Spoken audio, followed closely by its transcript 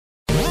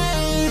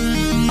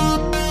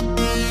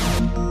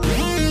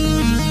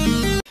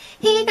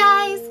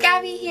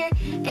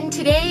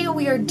today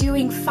we are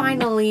doing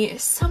finally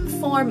some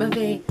form of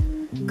a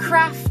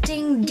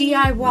crafting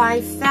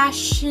DIY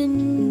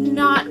fashion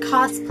not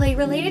cosplay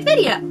related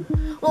video.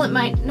 Well, it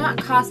might not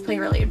cosplay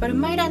related, but it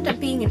might end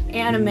up being an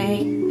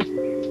anime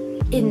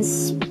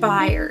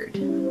inspired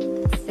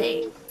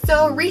thing.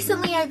 So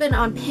recently I've been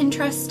on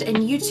Pinterest and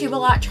YouTube a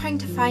lot trying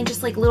to find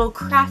just like little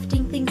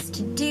crafting things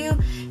to do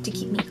to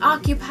keep me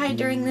occupied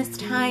during this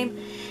time.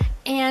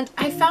 And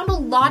I found a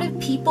lot of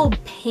people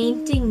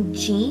painting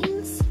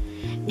jeans.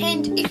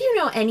 And if you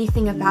know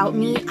anything about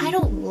me, I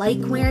don't like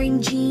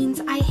wearing jeans.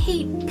 I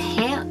hate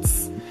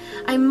pants.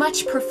 I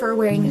much prefer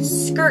wearing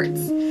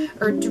skirts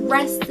or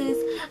dresses.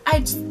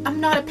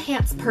 I'm not a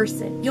pants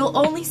person. You'll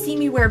only see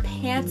me wear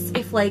pants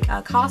if like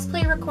a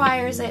cosplay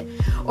requires it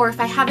or if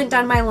I haven't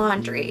done my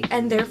laundry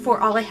and therefore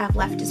all I have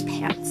left is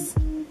pants.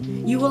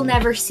 You will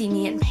never see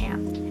me in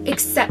pants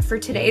except for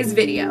today's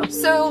video.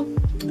 So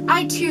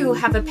I too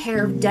have a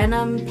pair of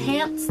denim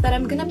pants that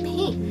I'm gonna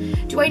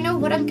paint. Do I know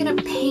what I'm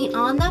gonna paint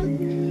on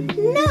them?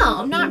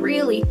 No, not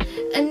really.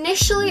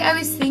 Initially I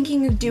was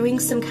thinking of doing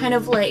some kind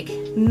of like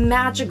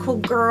magical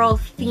girl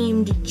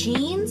themed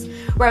jeans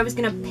where I was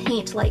gonna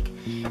paint like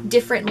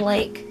different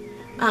like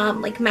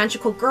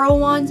magical girl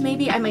wands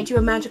maybe. I might do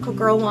a magical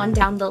girl wand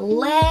down the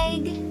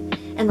leg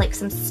and like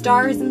some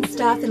stars and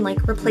stuff and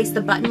like replace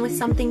the button with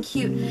something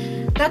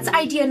cute. That's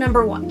idea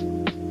number one.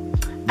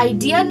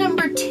 Idea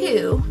number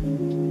two,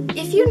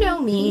 if you know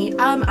me,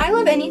 I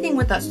love anything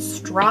with a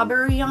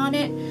strawberry on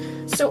it.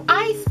 So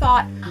I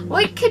thought,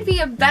 what could be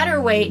a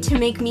better way to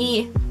make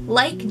me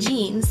like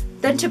jeans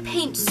than to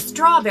paint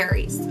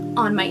strawberries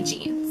on my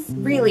jeans?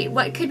 Really,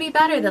 what could be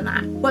better than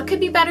that? What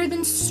could be better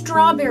than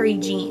strawberry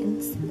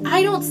jeans?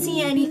 I don't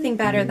see anything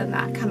better than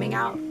that coming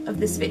out of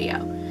this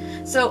video.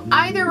 So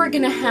either we're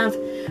gonna have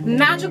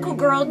magical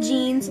girl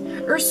jeans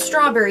or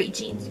strawberry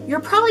jeans. You're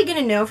probably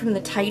gonna know from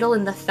the title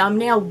and the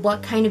thumbnail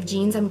what kind of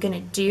jeans I'm gonna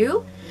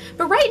do.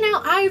 But right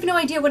now, I have no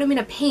idea what I'm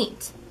gonna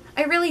paint.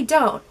 I really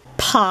don't.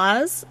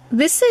 Pause.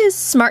 This is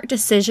smart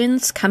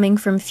decisions coming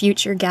from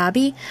future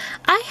Gabby.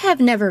 I have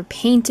never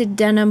painted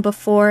denim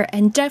before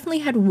and definitely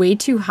had way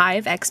too high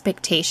of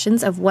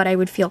expectations of what I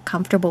would feel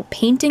comfortable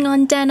painting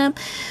on denim.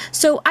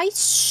 So I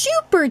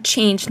super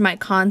changed my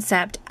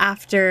concept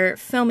after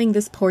filming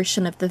this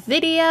portion of the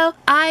video.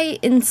 I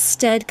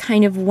instead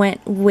kind of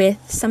went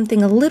with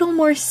something a little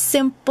more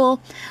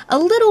simple, a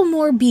little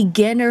more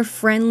beginner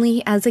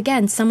friendly as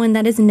again, someone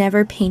that has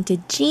never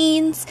painted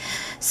jeans.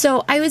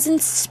 So I was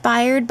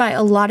inspired by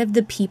a lot of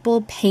the people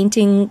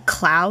painting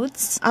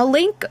clouds. I'll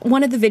link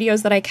one of the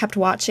videos that I kept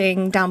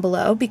watching down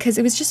below because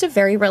it was just a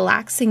very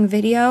relaxing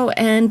video,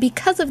 and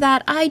because of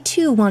that I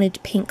too wanted to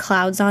paint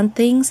clouds on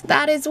things.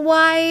 That is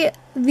why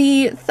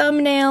the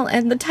thumbnail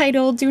and the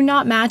title do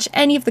not match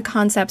any of the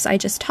concepts I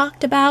just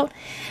talked about.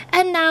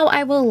 And now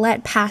I will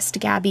let past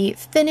Gabby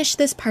finish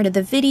this part of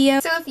the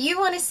video. So if you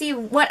want to see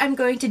what I'm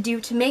going to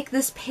do to make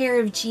this pair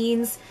of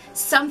jeans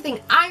something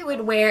I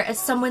would wear as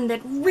someone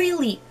that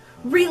really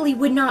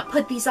would not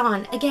put these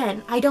on.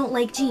 Again, I don't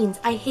like jeans.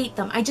 I hate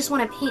them. I just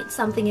want to paint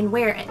something and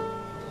wear it.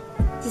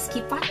 Just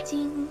keep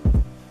watching.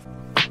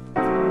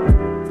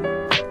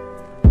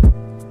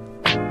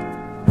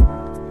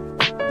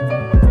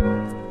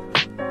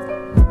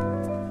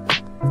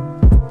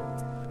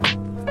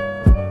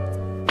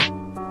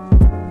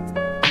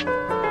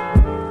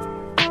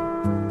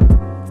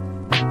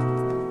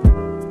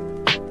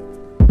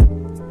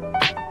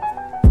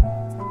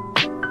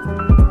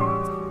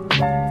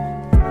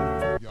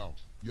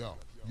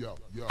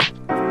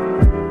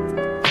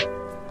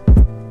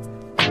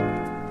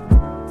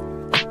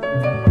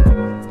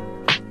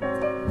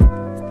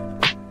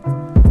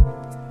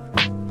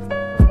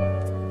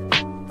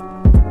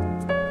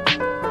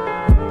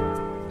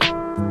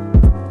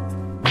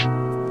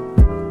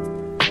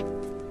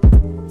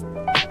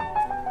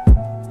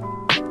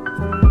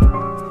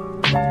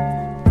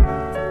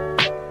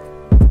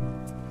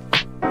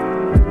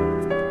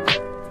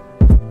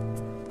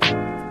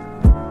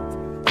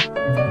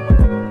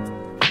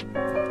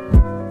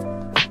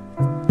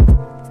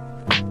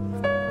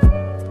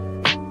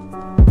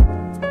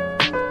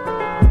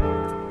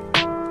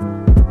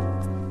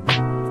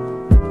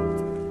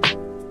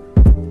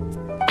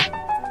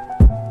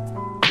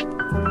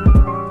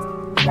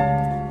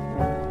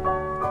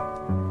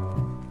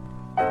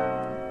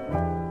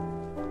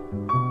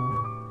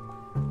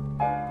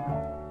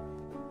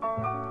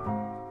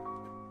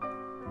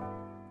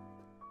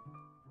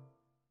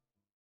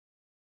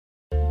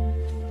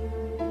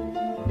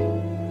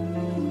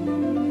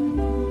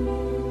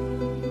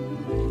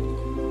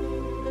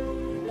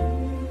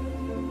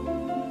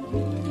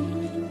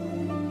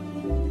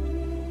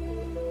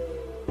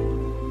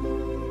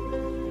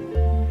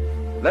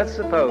 Let's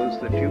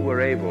suppose that you were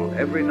able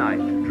every night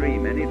to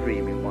dream any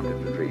dream you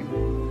wanted to dream.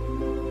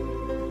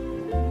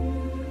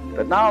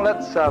 But now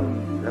let's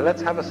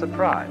have a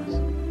surprise.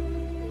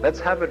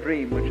 Let's have a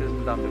dream which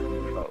isn't under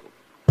control.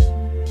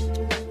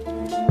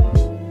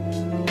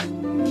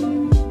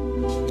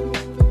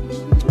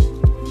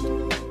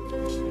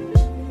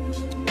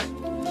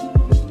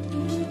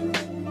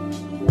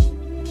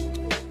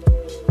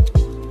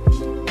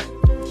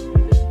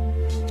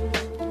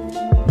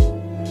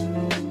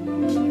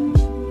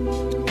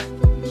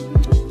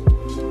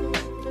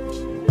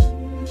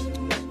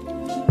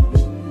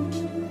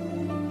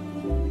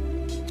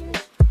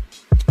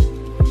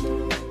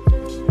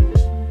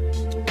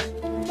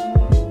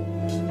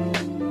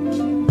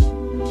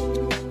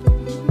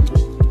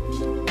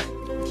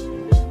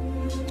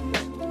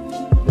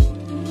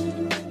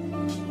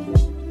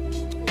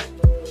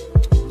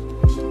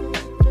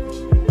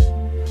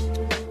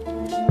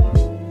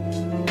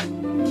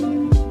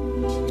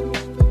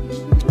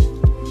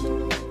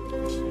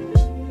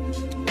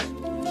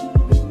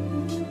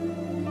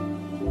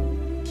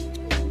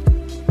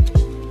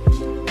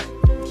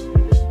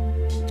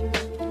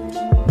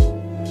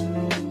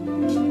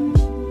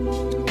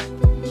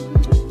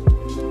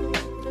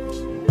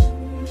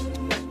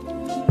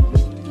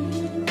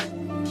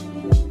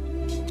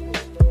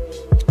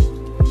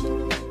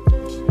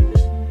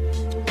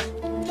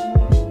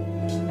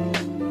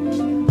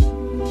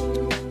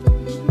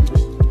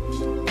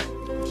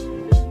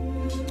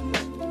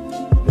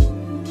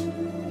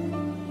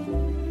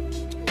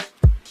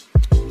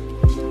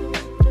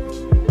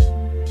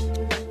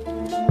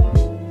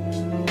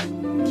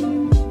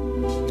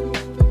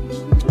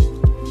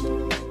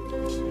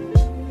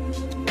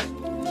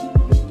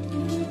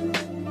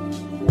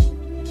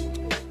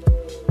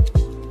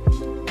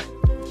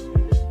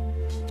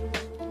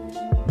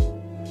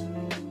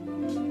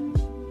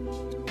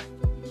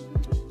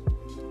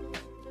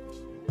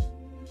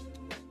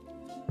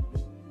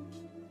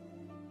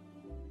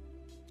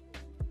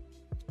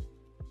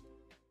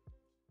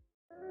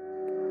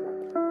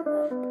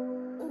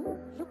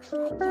 Looks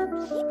like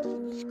young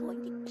Simpson's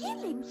going to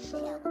kill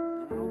himself.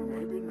 No,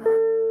 maybe not.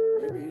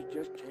 Maybe he's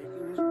just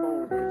taking his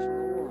boulder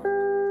for a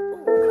walk.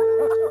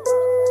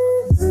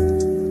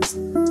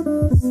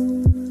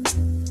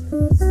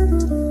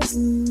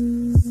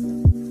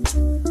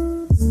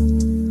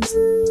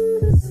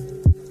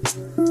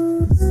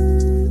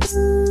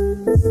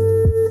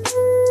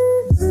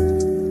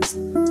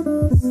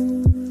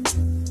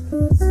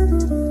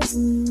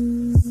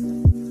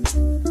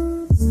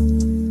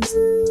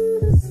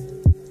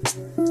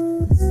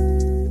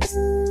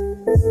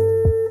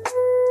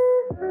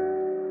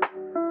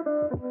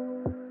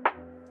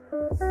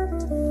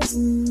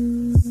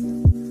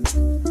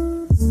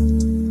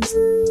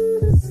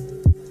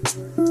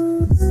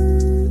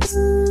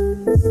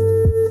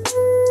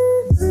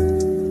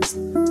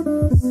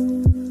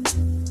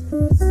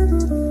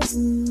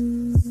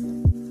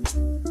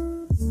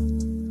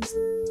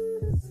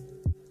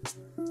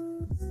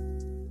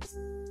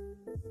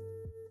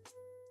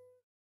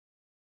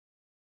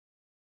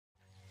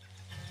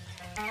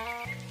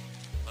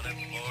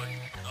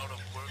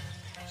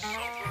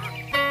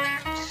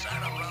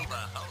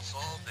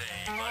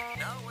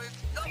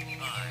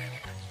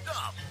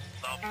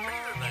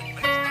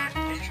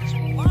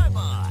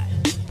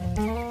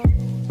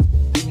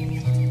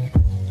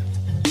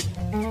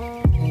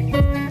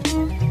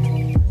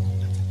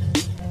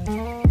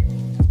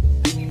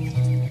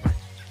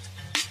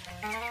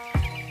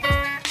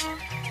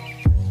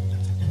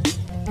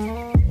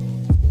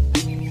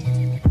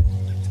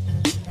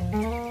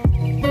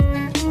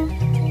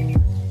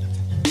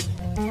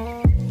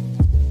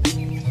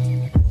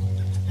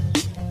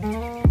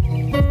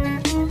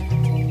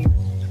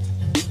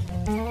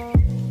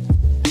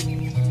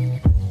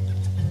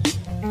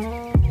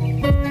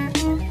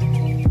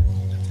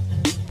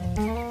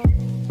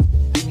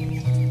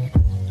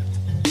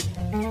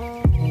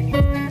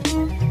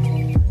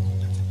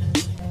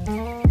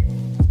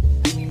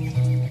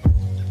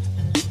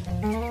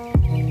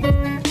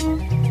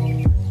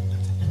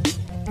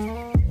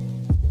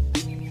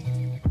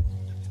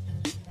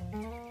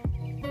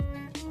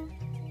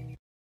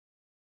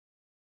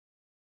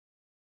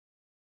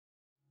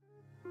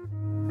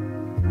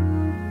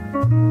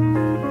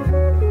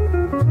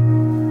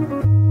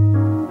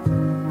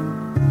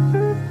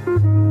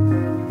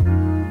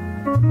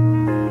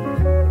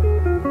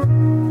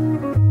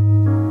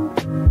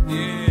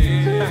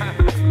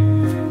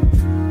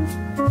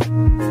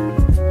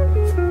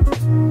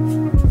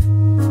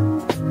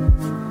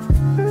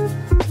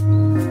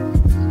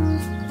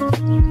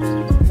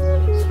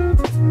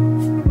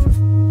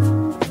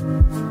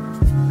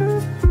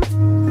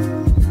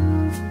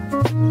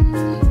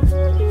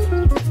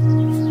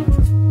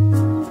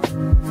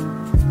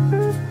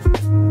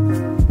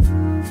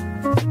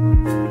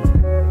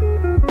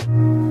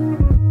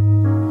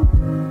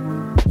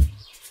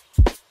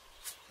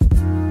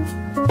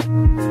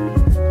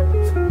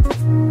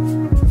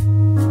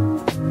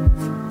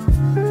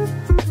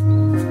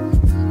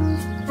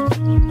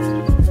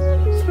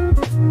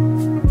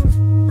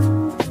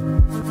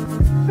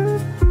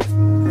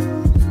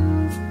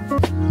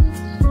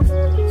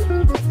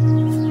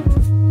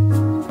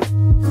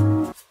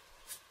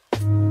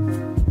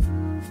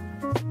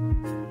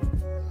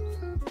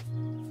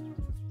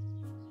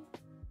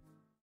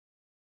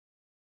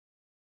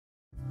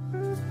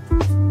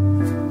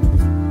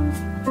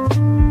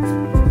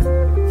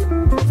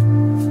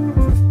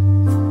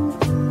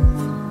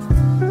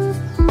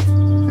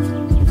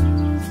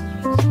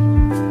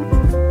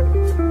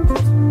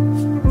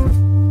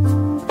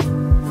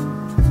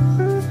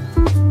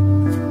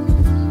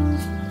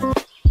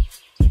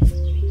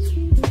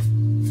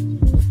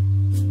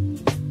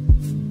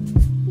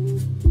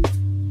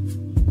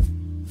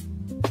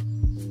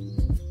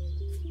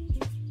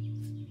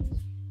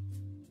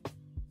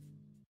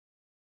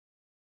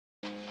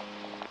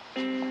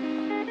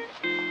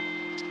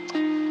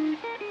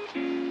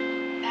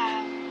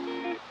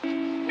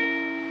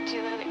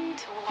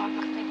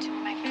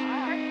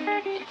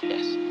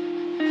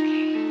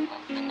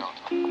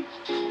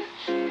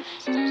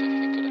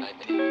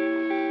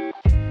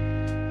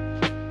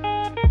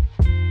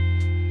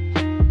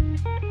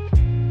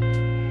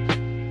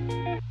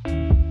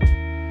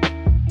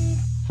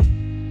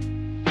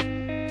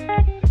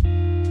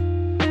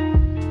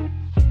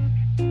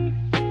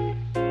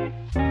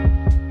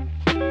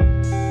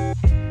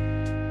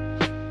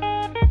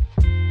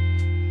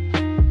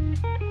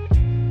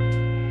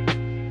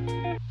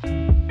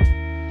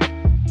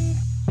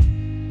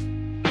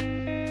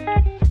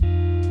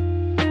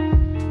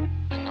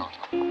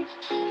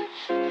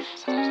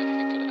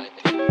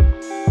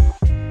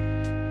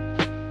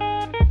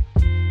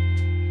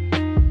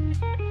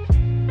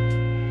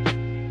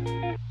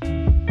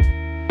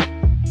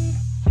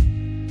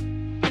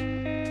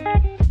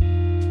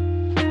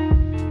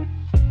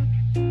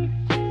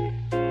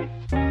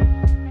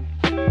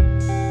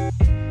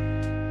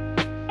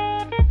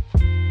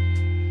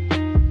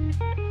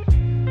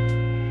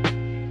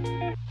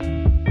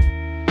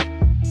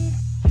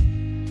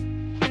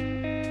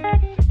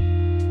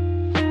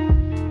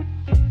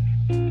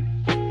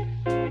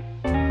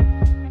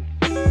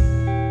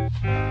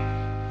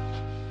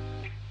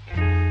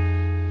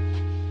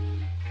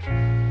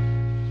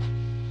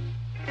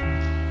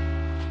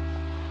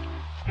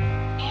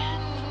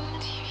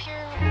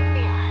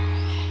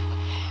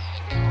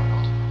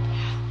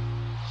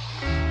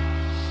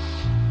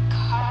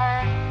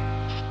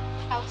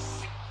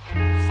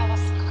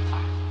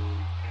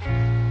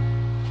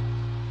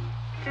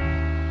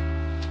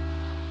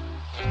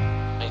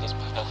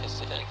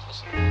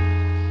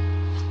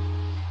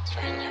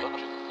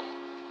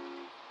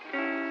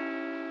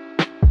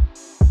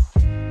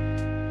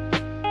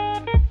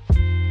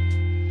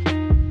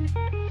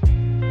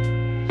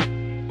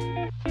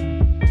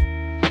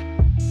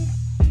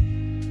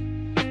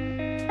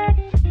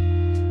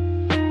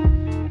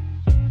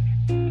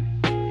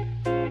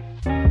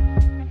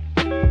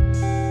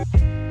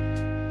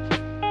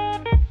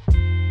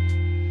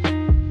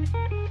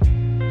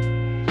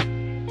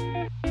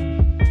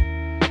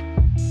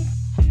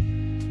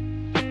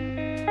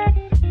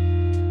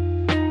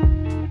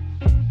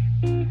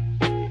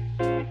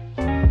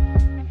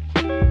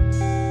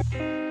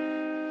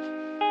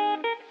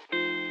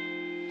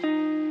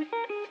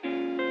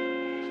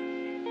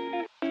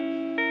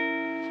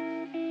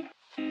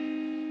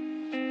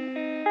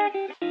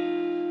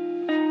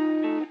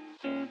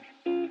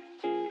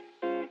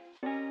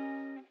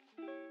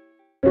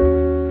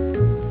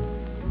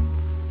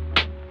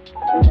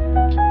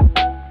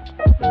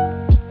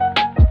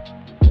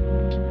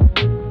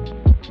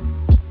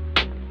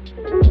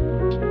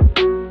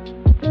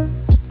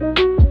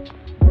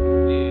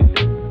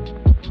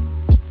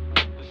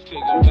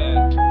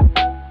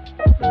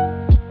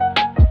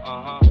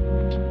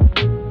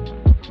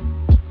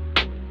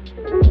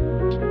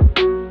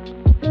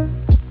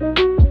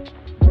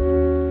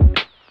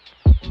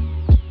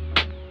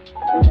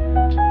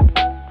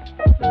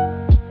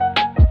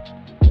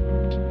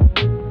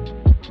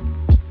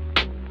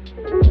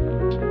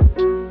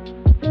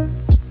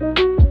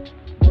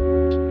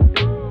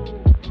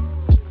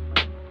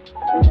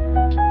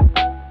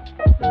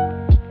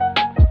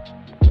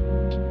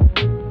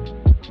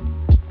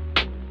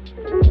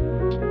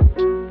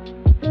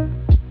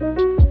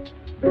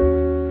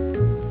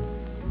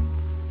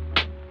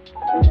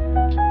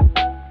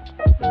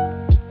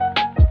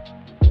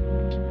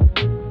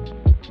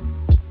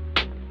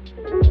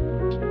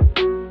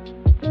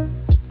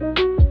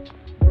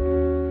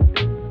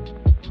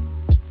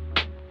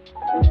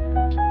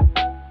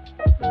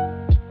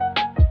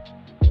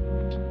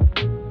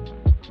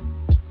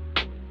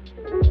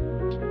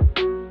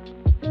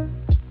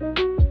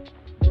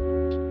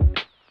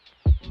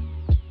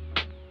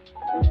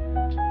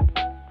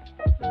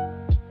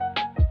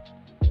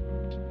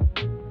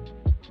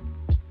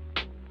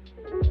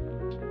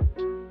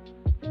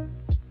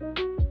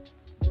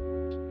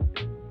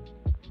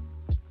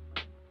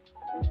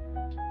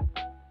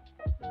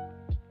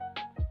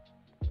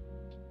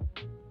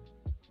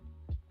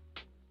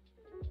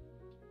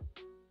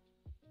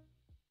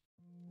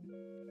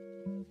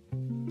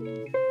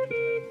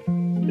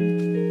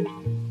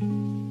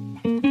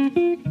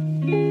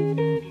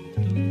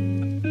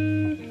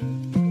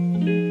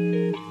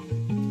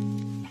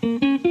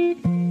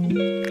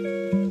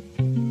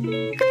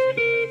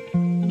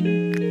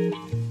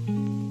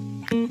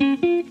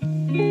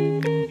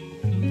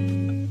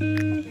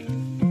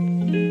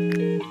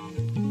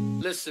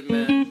 Listen,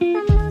 man.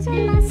 I'm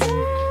losing myself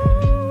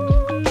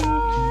for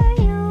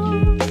you.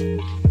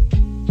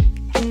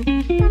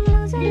 I'm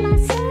losing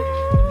myself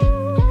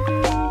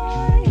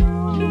for you.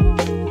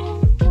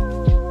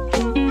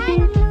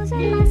 I'm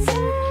losing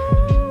myself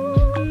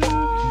for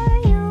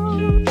you.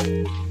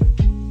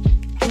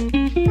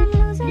 I'm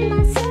losing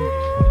myself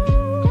for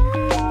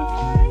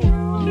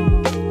you.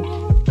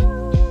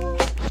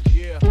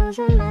 Yeah.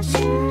 Losing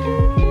myself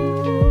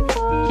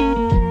for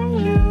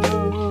you.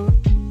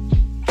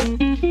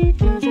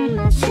 Losing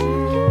myself.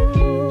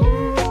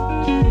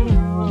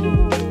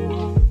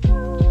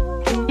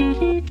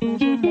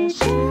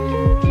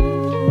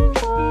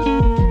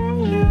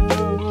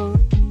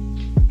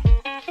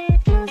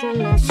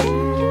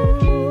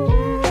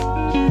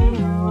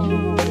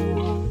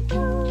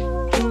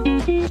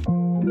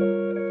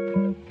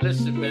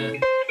 Listen, man.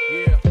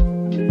 Yeah.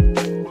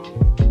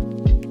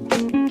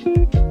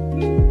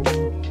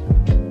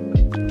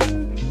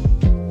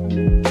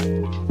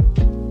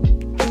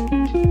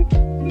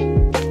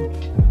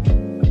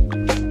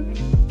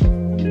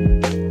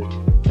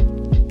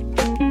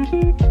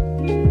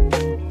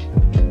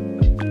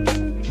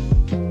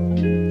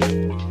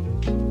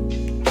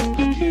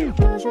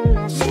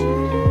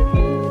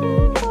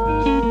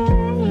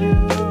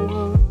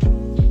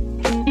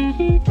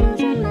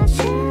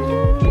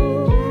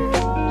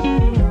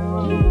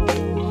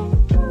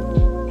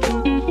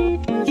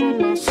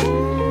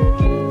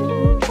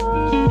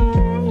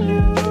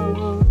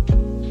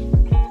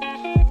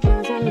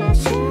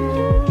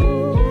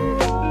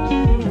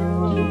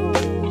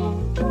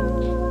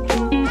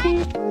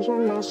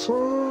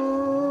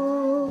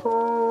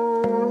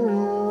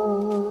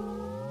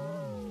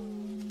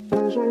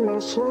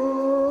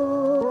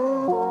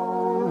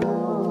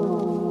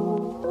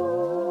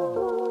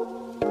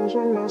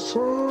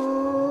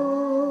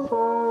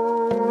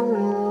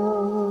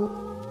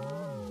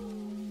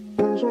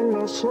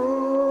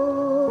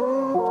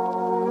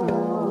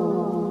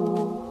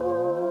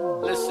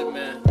 Listen,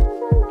 man.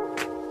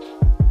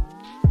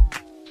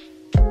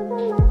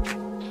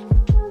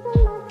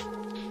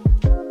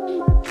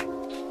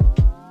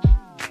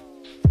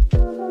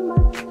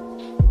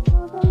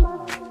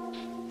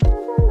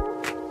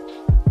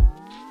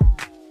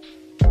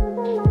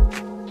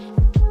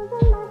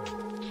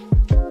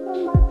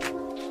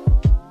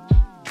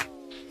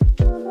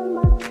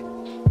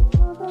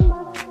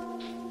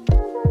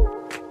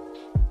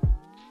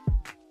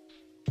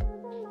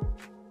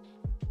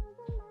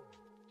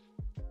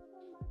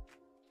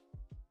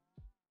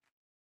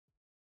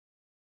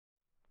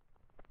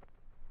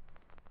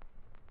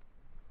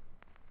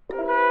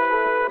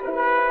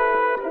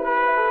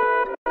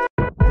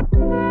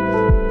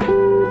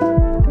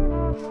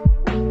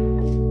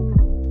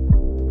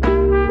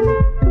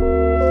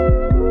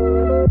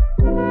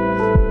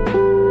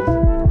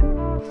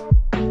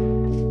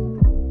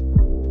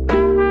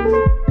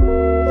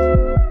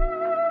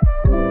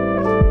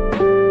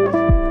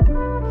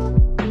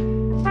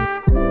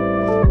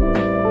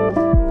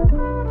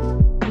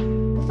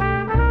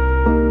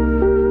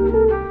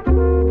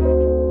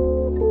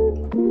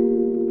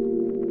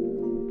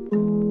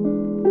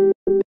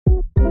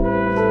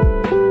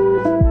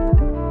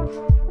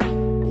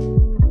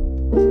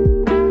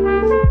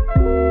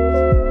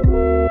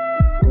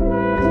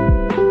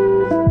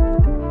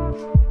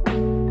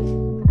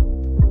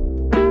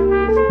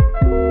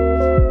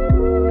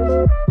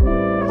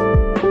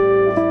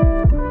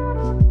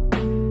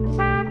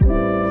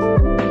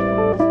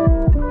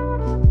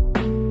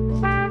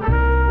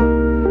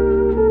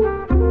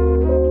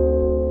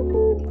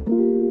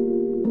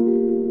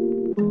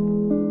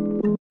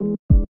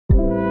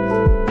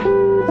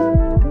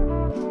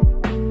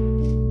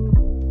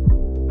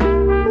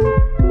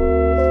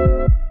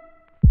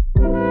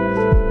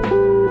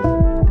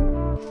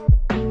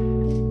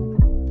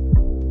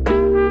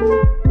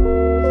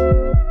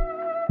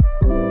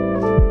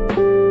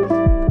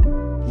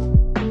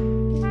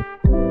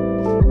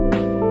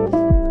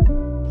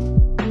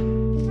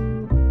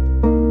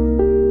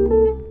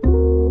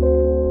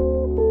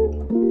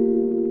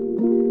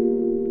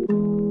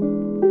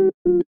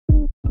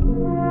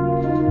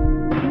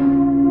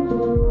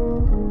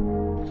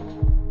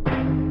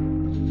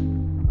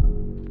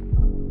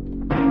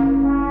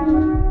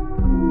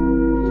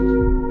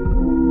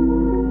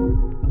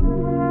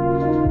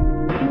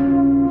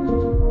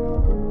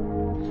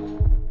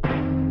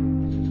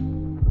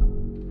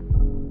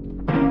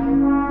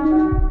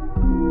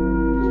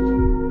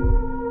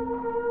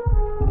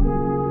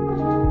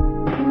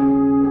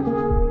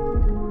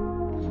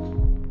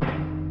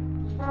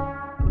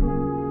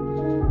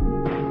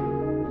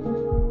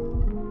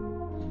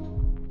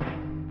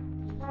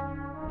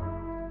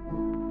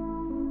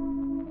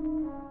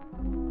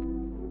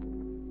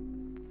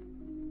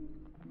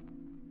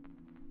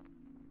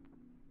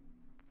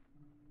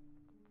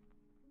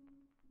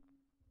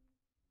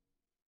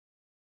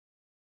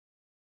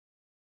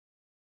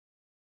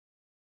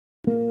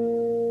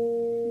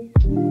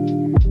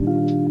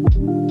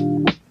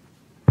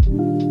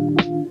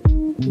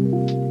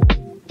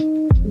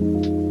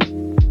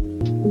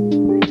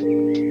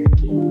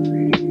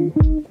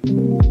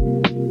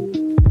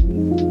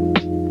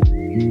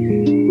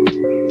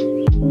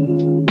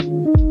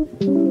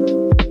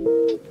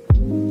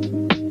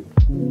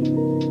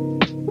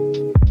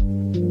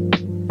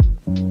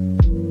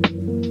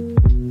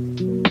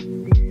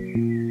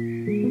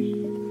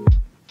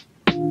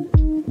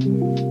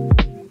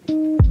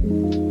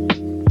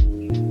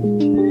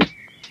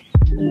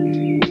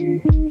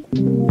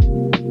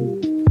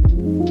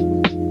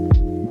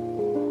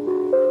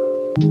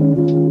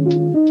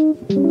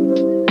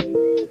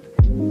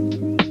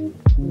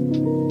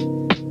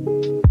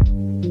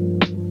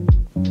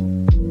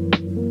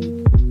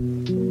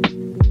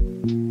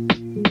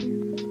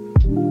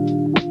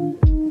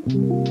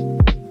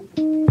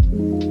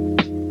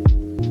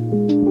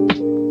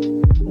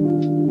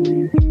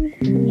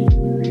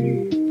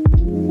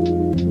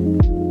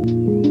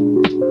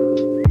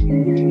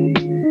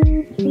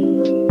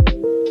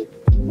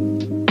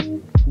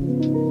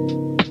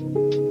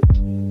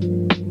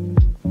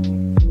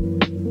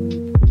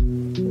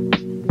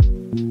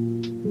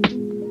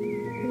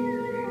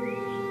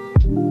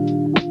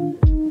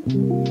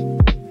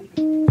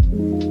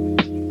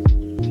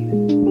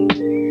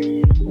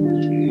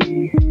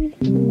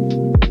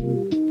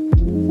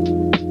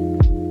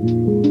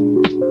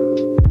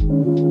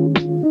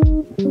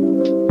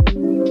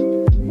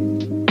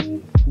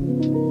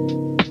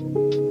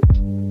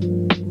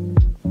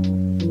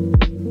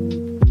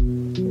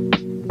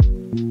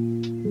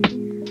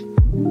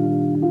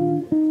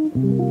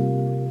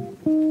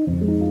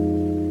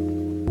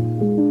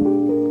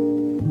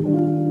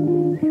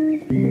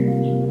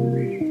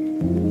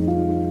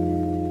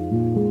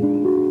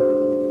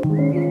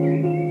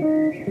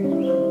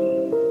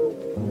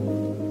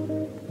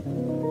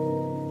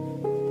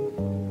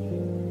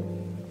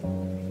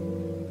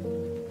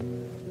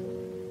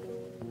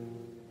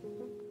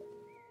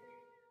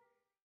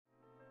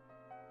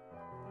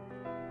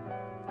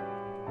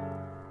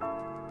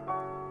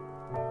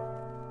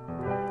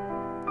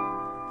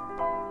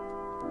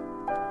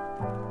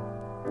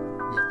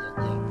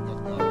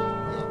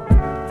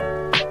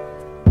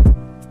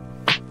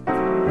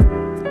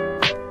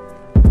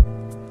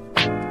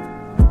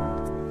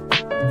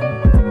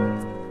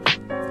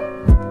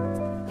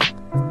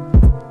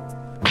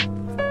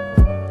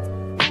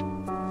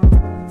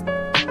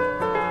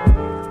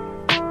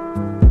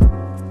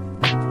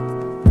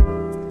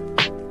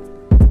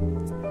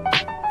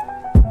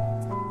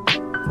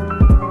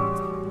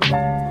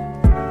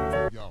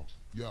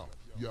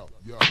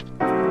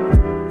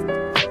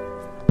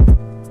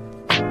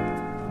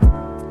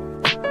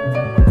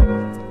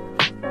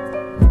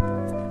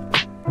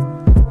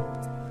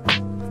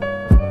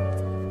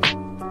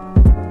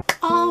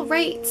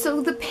 Alright,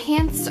 so the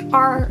pants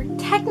are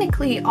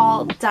technically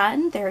all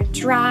done. They're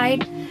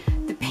dried.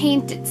 The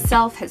paint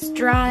itself has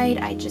dried.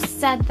 I just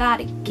said that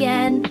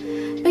again.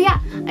 But yeah,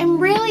 I'm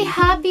really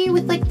happy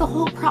with like the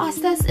whole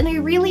process, and I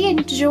really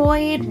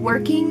enjoyed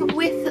working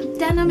with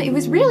denim. It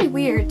was really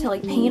weird to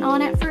like paint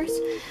on at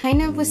first.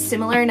 Kind of was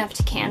similar enough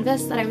to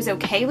canvas that I was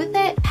okay with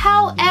it.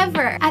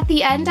 However, at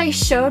the end I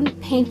showed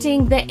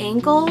painting the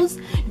ankles.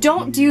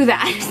 Don't do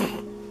that.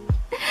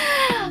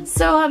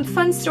 So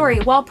fun story,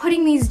 while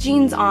putting these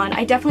jeans on,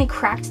 I definitely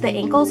cracked the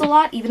ankles a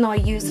lot, even though I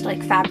used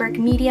like fabric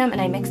medium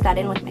and I mixed that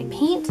in with my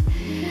paint.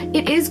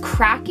 It is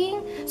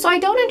cracking, so I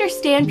don't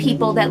understand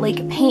people that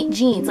like paint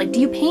jeans. Like, do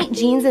you paint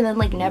jeans and then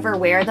like never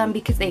wear them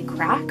because they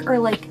crack? Or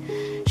like,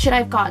 should I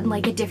have gotten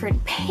like a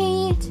different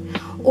paint?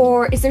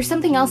 Or is there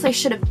something else I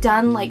should have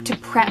done like to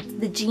prep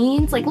the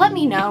jeans? Like, let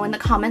me know in the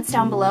comments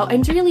down below.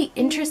 I'm really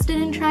interested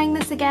in trying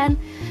this again,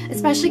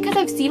 especially because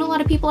I've seen a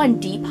lot of people on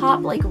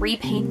Depop like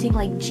repainting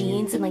like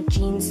jeans and like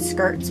jeans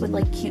skirts with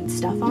like cute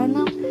stuff on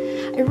them.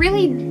 I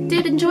really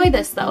did enjoy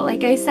this though,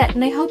 like I said,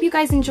 and I hope you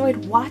guys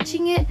enjoyed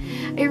watching it.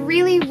 I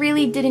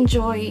really did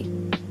enjoy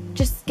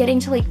just getting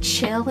to like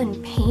chill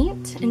and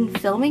paint and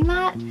filming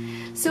that.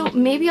 So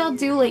maybe I'll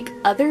do like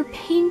other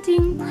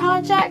painting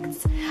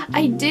projects.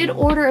 I did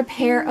order a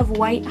pair of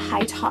white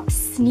high top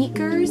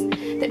sneakers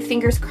that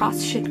fingers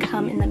crossed should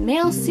come in the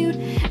mail soon,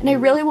 and I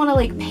really want to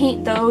like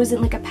paint those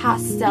in like a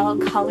pastel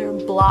color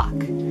block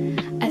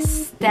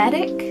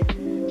aesthetic,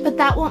 but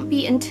that won't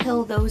be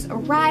until those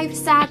arrive,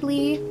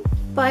 sadly.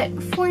 But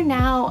for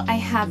now, I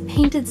have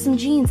painted some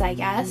jeans, I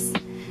guess.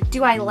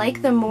 Do I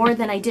like them more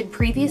than I did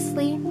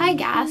previously? I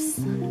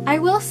guess. I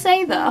will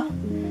say though,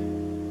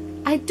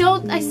 I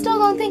still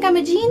don't think I'm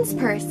a jeans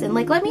person.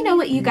 Like, let me know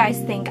what you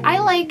guys think. I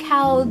like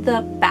how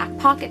the back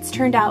pockets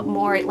turned out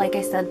more, like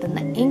I said, than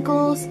the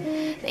ankles.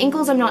 The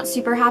ankles I'm not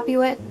super happy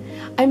with.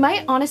 I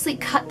might honestly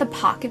cut the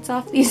pockets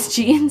off these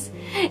jeans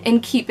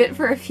and keep it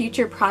for a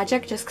future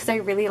project just because I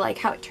really like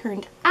how it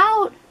turned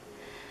out.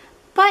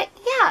 But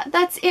yeah,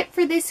 that's it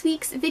for this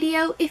week's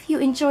video. If you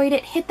enjoyed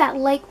it, hit that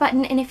like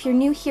button, and if you're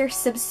new here,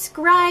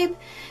 subscribe,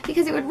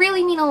 because it would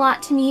really mean a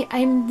lot to me.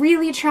 I'm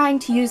really trying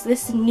to use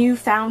this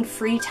newfound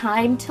free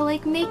time to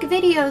like make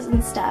videos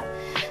and stuff.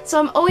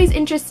 So I'm always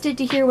interested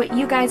to hear what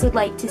you guys would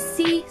like to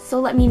see, so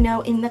let me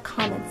know in the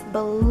comments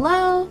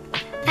below.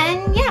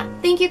 And yeah,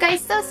 thank you guys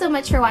so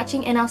much for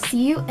watching, and I'll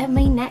see you in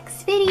my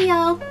next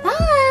video.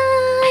 Bye!